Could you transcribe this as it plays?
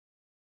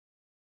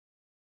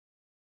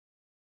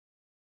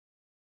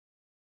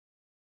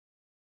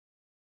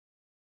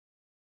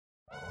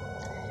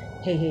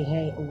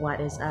Hey, what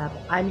is up?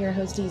 I'm your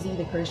host, DZ,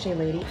 the Crochet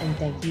Lady, and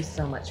thank you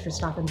so much for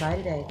stopping by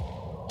today.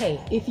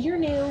 Hey, if you're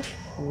new,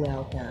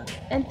 welcome,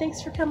 and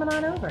thanks for coming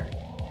on over.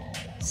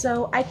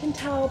 So I can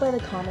tell by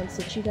the comments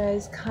that you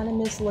guys kind of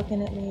miss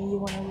looking at me, you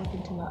want to look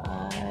into my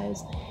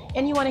eyes,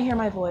 and you want to hear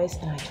my voice,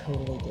 and I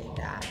totally dig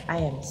that. I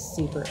am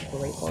super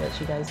grateful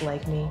that you guys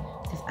like me,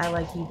 because I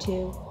like you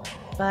too.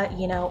 But,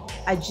 you know,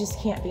 I just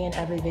can't be in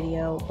every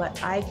video,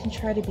 but I can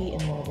try to be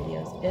in more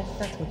videos if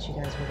that's what you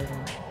guys really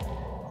want.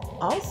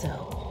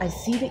 Also, I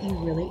see that you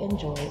really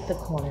enjoy the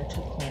corner to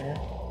corner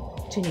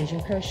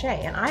Tunisian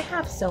crochet, and I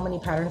have so many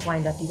patterns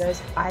lined up, you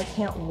guys. I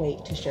can't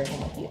wait to share them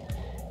with you.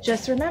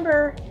 Just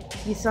remember,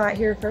 you saw it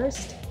here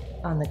first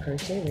on the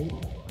Crochet Lady.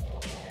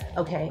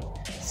 Okay,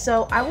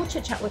 so I will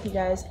chit chat with you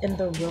guys in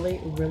the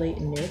really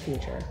near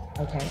future.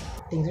 Okay,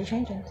 things are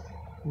changing.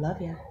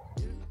 Love ya.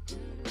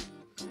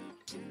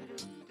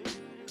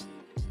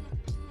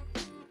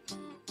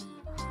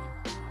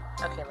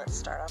 Okay, let's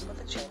start off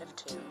with a chain of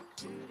 2.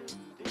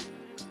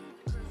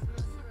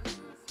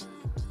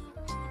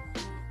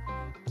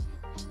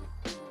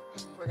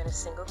 We're going to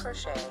single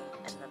crochet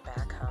in the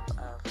back hump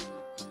of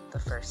the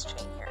first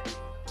chain here.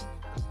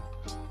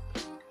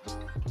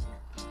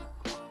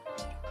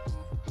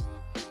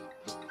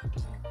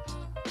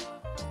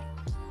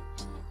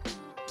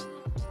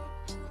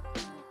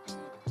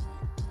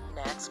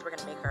 Next, we're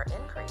going to make our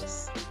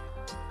increase.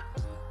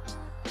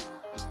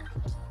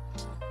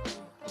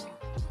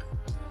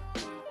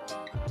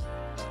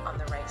 On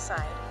the right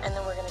side, and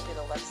then we're going to do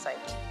the left side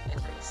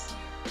increase.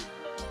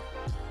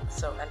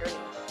 So underneath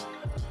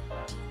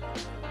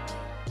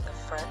the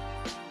front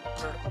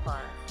vertical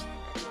bar,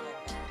 and then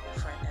the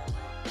front end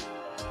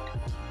loop,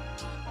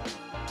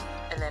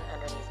 and then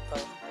underneath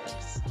both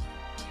loops,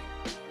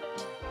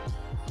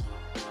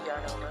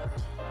 yarn over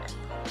and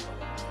pull the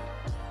loop.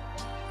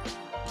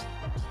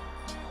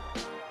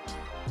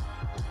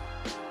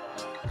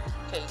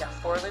 Okay, you got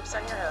 4 loops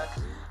on your hook,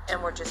 and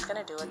we're just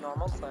going to do a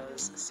normal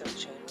close, so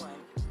chain 1,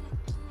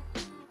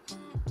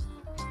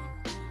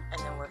 and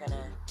then we're going to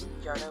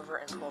yarn over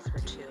and pull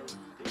through 2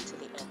 to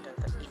the end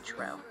of each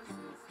row.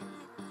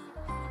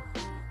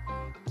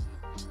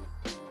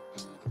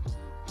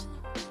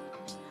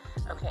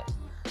 Okay,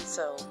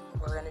 so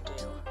we're going to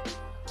do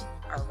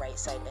our right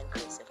side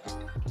increase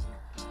again.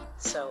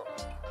 So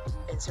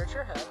insert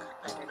your hook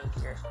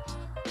underneath your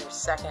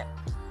second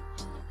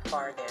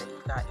bar there.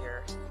 You've got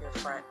your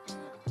front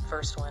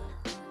first one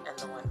and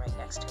the one right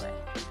next to it.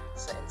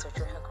 So insert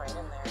your hook right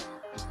in there,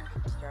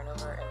 yarn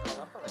over and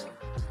pull up a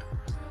loop.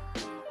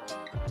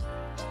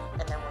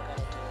 And then we're going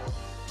to do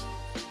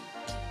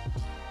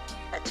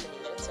a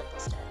Tunisian simple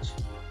stitch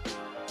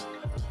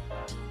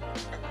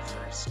in the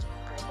first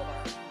vertical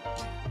bar.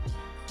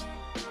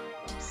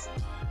 Oops,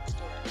 let's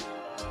do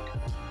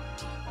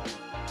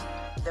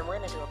that. Then we're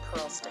going to do a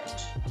purl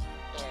stitch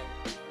in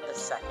the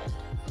second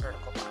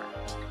vertical bar.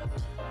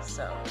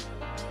 So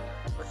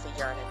with the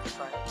yarn in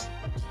front,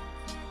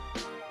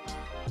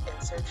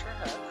 insert your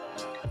hook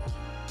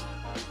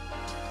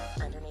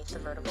underneath the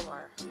vertical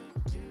bar.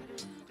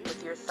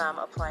 With your thumb,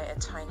 apply a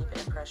tiny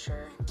bit of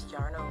pressure,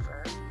 yarn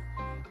over,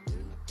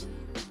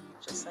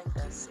 just like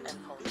this, and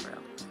pull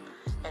through.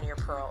 And your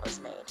purl is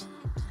made.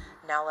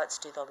 Now let's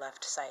do the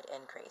left side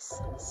increase.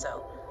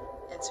 So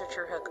insert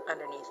your hook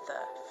underneath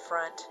the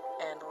front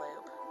end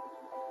loop,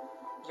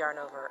 yarn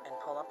over and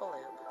pull up a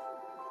loop.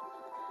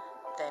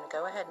 Then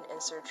go ahead and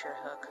insert your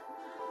hook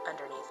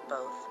underneath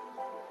both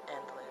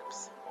end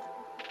loops,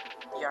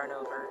 yarn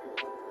over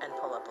and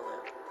pull up a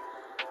loop,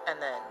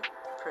 and then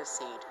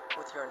proceed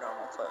with your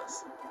normal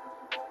close.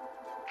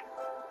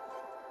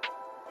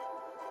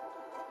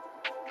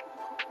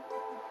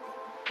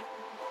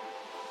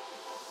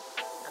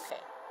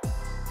 Okay,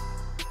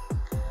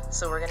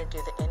 so we're going to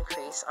do the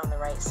increase on the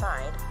right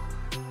side,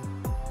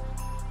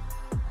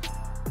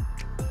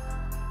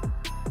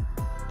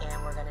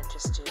 and we're going to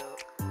just do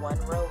 1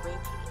 row repeat,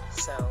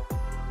 so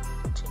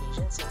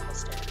Tunisian simple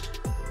stitch,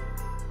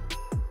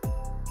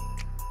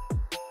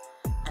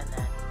 and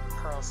then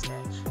purl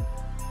stitch,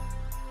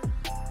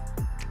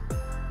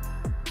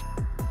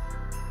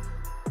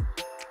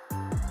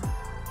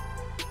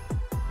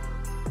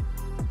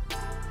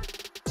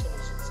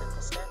 Tunisian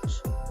simple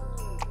stitch,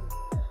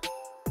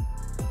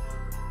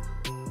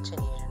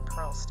 Tunisian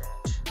purl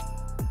stitch,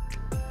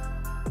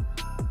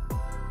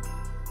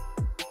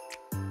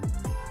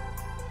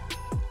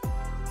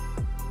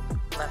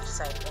 left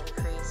side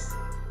increase,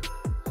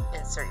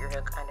 insert your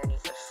hook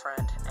underneath the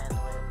front end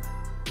loop,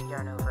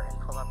 yarn over and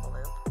pull up a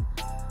loop,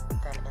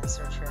 then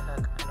insert your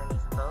hook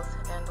underneath both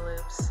end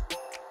loops,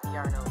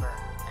 yarn over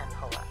and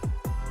pull up.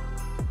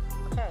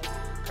 Okay,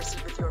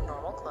 proceed with your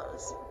normal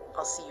close.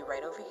 I'll see you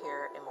right over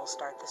here and we'll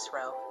start this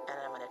row, and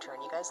I'm going to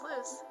turn you guys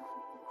loose.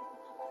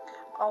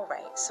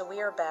 Alright, so we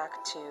are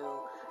back to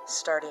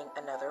starting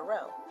another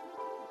row.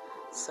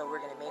 So we're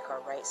going to make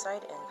our right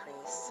side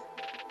increase,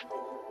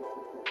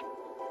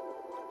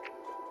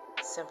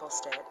 simple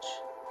stitch,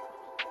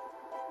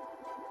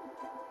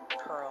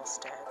 purl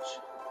stitch,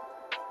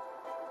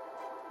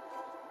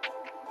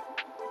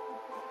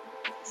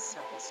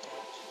 simple stitch,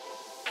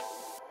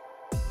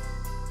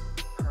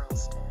 purl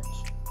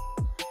stitch,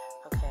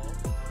 okay?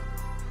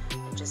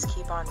 And just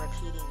keep on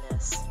repeating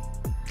this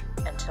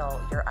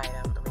until your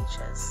item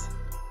reaches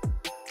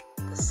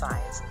the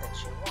size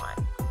that you want.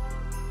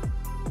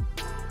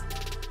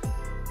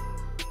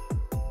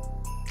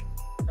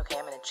 Okay,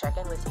 I'm going to check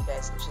in with you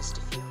guys in just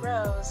a few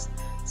rows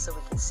so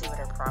we can see what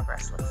our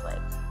progress looks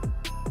like.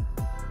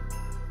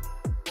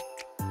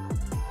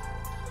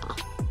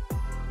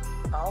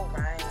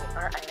 Alright,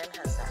 our item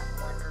has that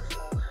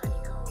wonderful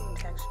honeycomb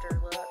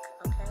texture look,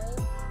 okay?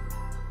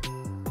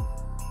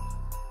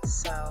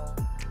 So,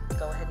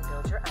 go ahead and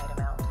build your item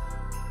out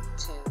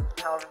to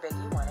however big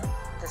you want it,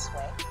 this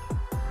way,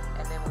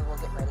 and then we will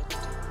get ready to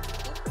do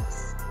the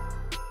decrease.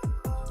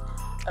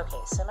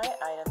 Okay, so my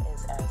item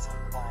is as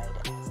wide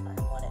as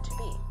I want it to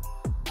be.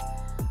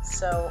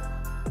 So,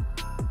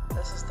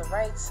 this is the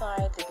right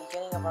side, the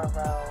beginning of our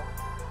row.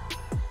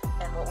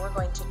 And what we're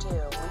going to do,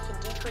 we can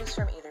decrease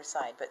from either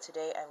side, but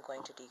today I'm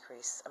going to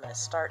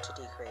start to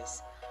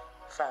decrease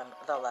from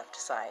the left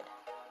side.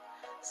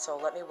 So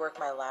let me work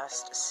my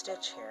last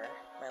stitch here,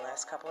 my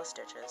last couple of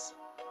stitches.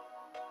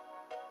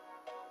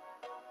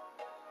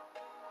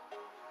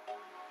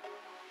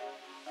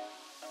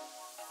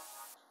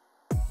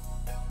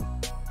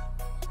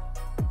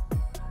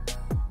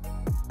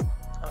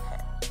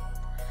 Okay,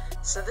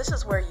 so this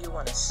is where you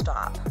want to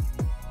stop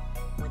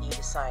when you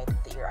decide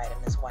that your item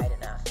is wide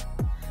enough.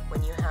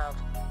 When you have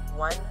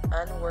one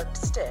unworked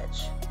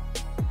stitch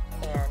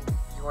and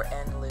your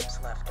end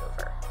loops left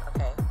over,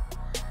 okay?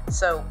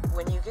 So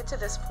when you get to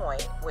this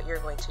point, what you're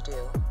going to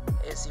do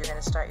is you're going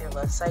to start your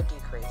left side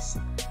decrease.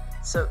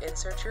 So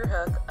insert your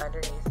hook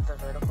underneath the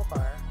vertical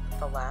bar,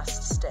 the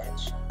last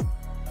stitch,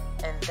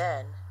 and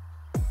then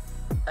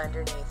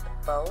underneath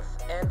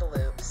both end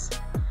loops,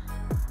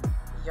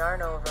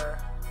 yarn over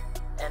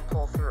and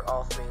pull through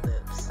all 3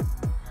 loops.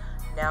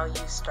 Now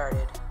you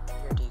started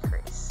your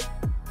decrease.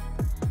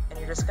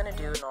 You're just going to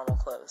do a normal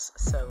close.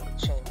 So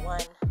chain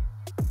 1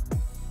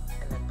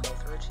 and then pull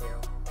through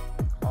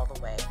 2 all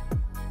the way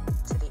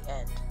to the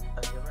end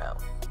of your row.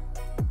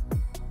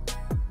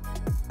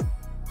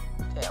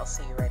 Okay, I'll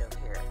see you right over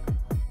here.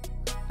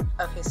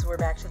 Okay, so we're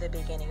back to the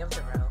beginning of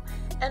the row,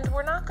 and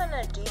we're not going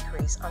to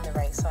decrease on the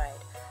right side.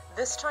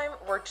 This time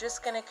we're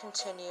just going to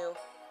continue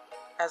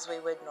as we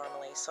would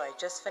normally. So I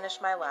just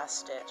finished my last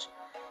stitch,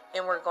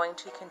 and we're going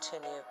to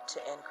continue to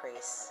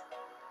increase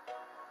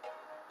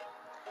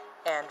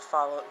and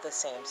follow the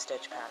same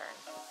stitch pattern.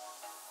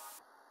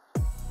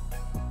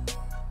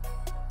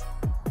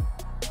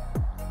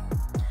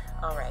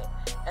 Alright,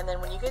 and then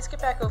when you guys get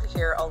back over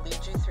here, I'll lead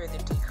you through the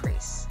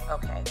decrease,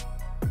 okay?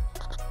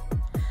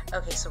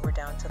 Okay, so we're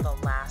down to the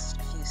last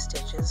few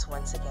stitches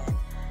once again,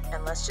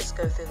 and let's just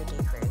go through the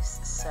decrease.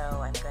 So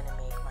I'm going to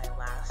make my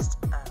last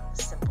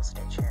simple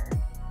stitch here.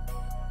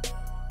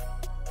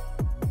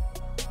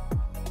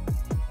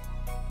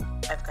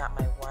 I've got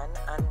my one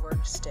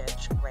unworked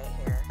stitch right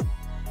here,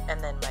 and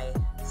then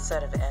my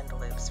set of end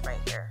loops right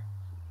here.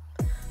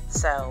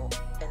 So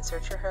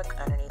insert your hook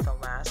underneath the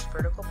last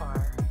vertical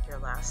bar, your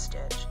last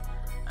stitch,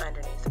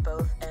 underneath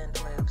both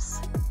end loops,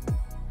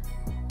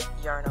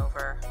 yarn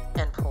over,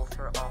 and pull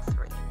through all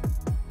 3.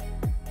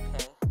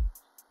 Okay,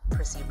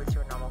 proceed with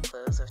your normal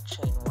close of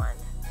chain 1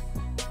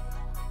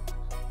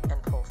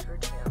 and pull through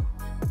 2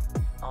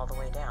 all the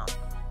way down,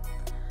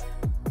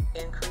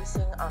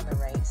 increasing on the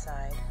right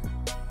side,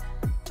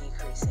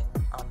 decreasing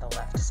on the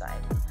left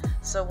side.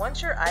 So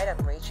once your item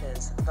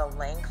reaches the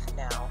length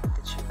now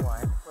that you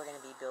want, we're going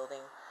to be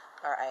building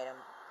our item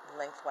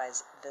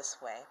lengthwise this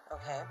way,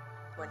 okay?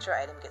 Once your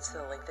item gets to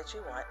the length that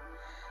you want,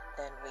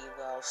 then we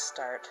will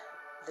start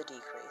the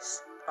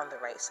decrease on the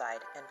right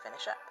side and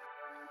finish up.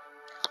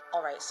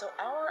 Alright, so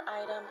our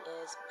item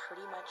is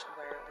pretty much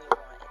where we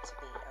want it to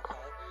be,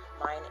 okay?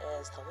 Mine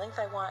is the length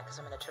I want because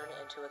I'm going to turn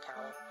it into a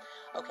cowl.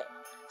 Okay,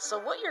 so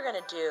what you're going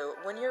to do,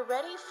 when you're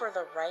ready for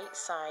the right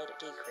side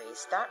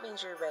decrease, that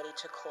means you're ready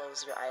to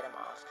close your item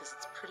off because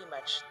it's pretty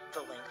much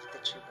the length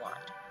that you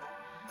want.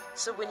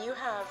 So when you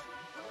have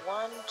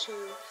 1, 2,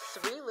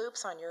 3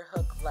 loops on your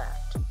hook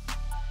left,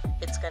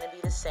 it's going to be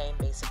the same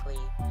basically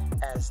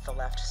as the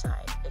left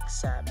side,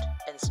 except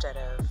instead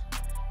of,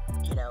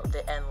 you know,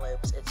 the end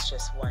loops, it's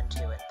just 1,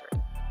 2, and 3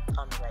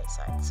 on the right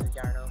side. So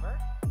yarn over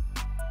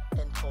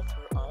and pull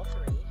through all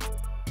 3.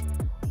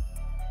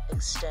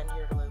 Extend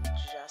your loop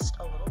just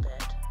a little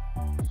bit,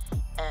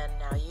 and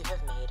now you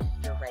have made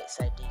your right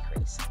side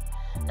decrease.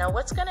 Now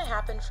what's going to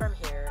happen from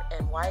here,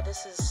 and why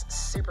this is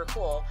super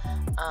cool,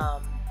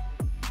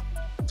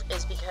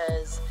 is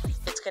because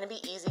it's going to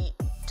be easy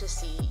to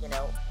see, you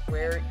know,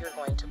 where you're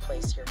going to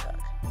place your hook.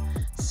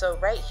 So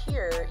right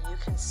here you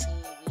can see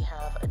we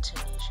have a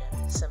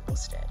Tunisian simple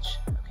stitch.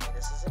 Okay,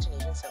 this is a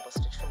Tunisian simple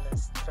stitch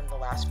from the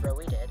last row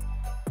we did,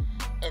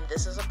 and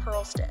this is a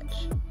purl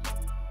stitch.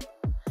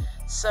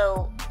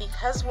 So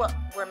because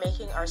we're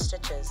making our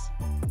stitches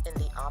in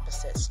the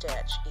opposite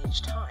stitch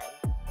each time,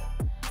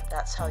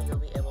 that's how you'll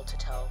be able to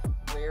tell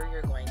where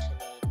you're going to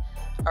need,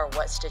 or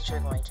what stitch you're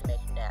going to make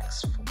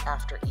next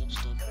after each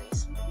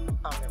decrease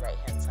on the right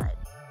hand side.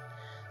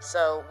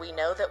 So we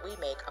know that we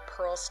make a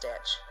purl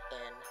stitch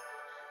in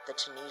the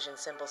Tunisian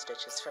simple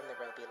stitches from the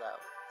row below.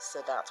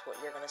 So that's what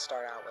you're going to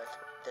start out with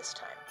this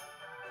time.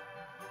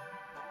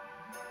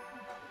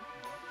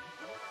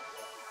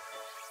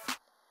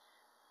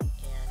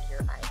 And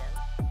your item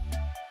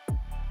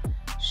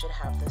should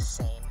have the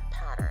same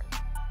pattern.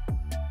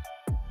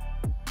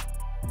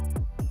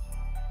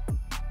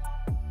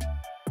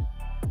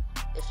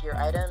 If your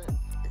item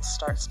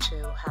starts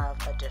to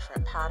have a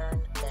different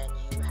pattern, then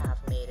you have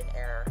made an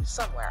error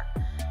somewhere.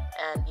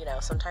 And you know,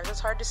 sometimes it's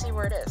hard to see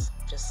where it is,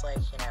 just like,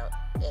 you know,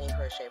 any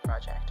crochet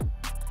project.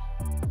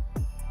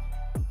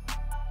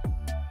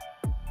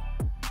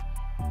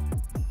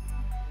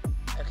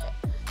 Okay,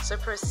 so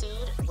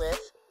proceed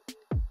with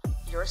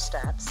your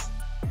steps,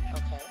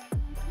 okay?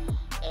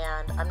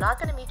 And I'm not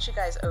going to meet you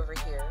guys over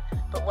here,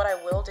 but what I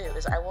will do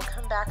is I will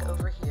come back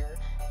over here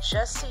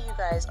just so you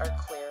guys are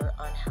clear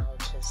on how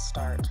to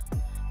start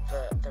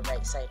the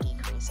right side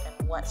decrease and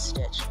what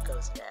stitch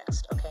goes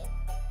next, okay?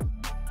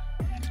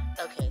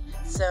 Okay,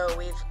 so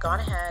we've gone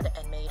ahead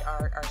and made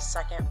our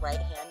second right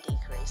hand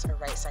decrease, or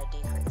right side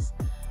decrease.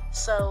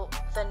 So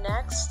the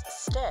next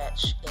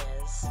stitch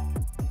is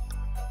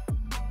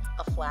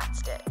a flat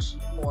stitch,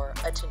 or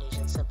a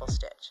Tunisian simple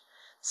stitch.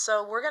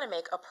 So we're going to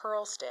make a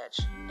purl stitch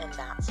in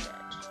that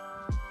stitch.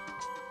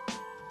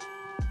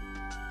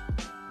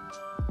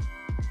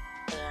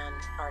 And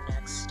our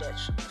next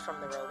stitch from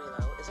the row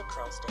below is a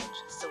purl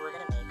stitch. So we're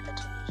going to make a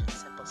Tunisian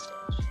simple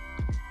stitch.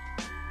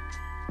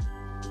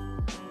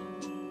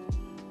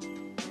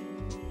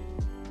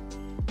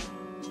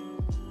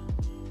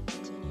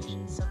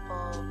 Tunisian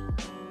simple,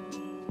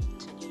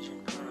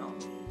 Tunisian purl.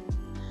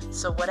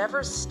 So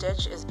whatever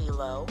stitch is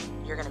below,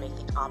 you're going to make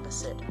the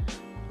opposite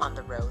on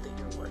the row that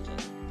you're working,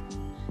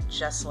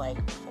 just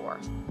like before,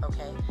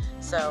 okay?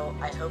 So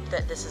I hope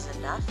that this is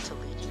enough to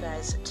lead you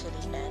guys to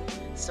the end.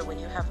 So when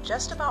you have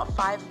just about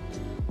 5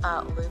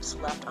 loops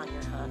left on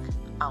your hook,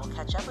 I'll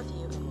catch up with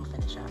you and we'll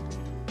finish up.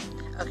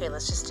 Okay,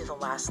 let's just do the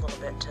last little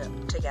bit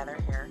together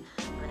here.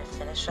 I'm going to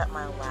finish up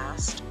my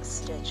last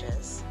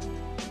stitches.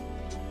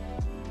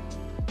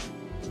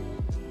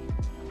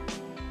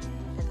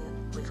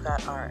 And we've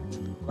got our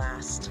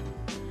last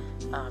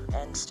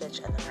end stitch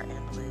and then our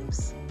end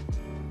loops.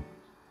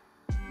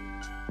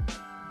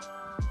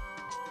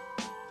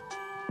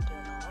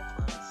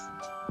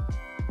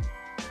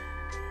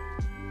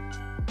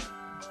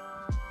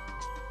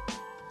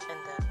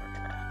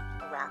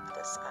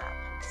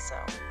 So,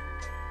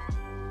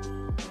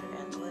 your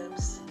end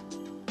loops,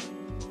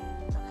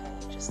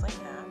 okay, just like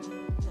that,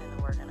 and then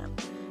we're going to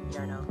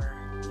yarn over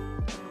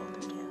and pull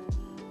through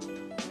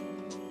 2.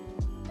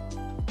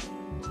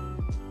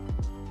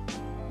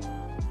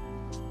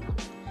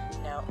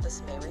 Now,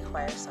 this may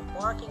require some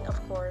blocking, of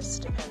course,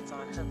 depends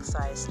on hook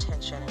size,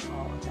 tension, and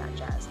all of that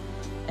jazz.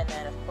 And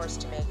then, of course,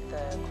 to make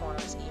the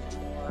corners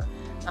even more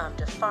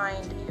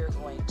defined, you're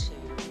going to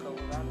go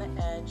around the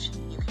edge.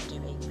 You can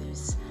do a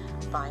loose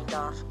bind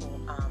off,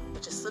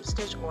 which is slip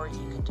stitch, or you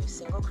can do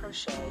single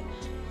crochet,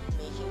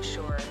 making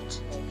sure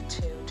to make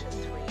 2 to 3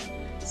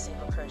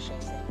 single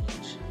crochets in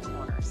each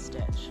corner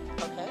stitch.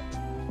 Okay?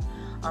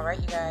 Alright,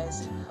 you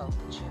guys, hope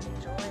that you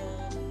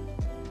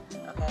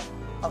enjoyed. Okay,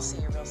 I'll see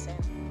you real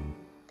soon.